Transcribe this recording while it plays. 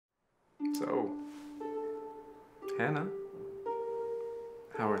So, Hannah,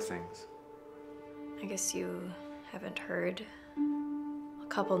 how are things? I guess you haven't heard. A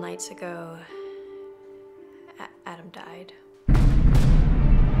couple nights ago, Adam died.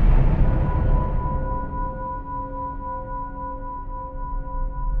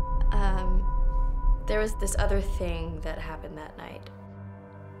 There was this other thing that happened that night.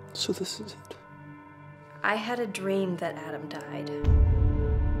 So this is it? I had a dream that Adam died.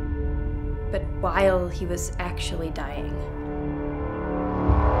 But while he was actually dying.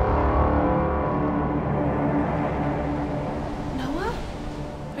 Noah?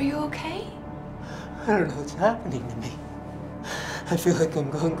 Are you okay? I don't know what's happening to me. I feel like I'm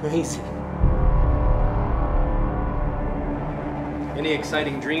going crazy. Any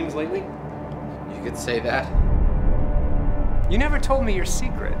exciting dreams lately? You could say that. You never told me your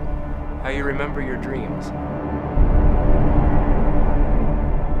secret, how you remember your dreams.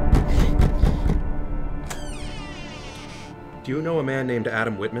 Do you know a man named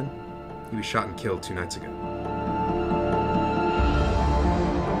Adam Whitman? He was shot and killed 2 nights ago.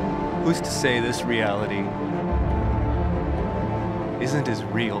 Who's to say this reality isn't as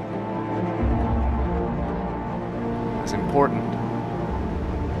real, as important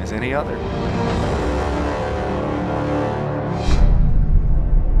as any other?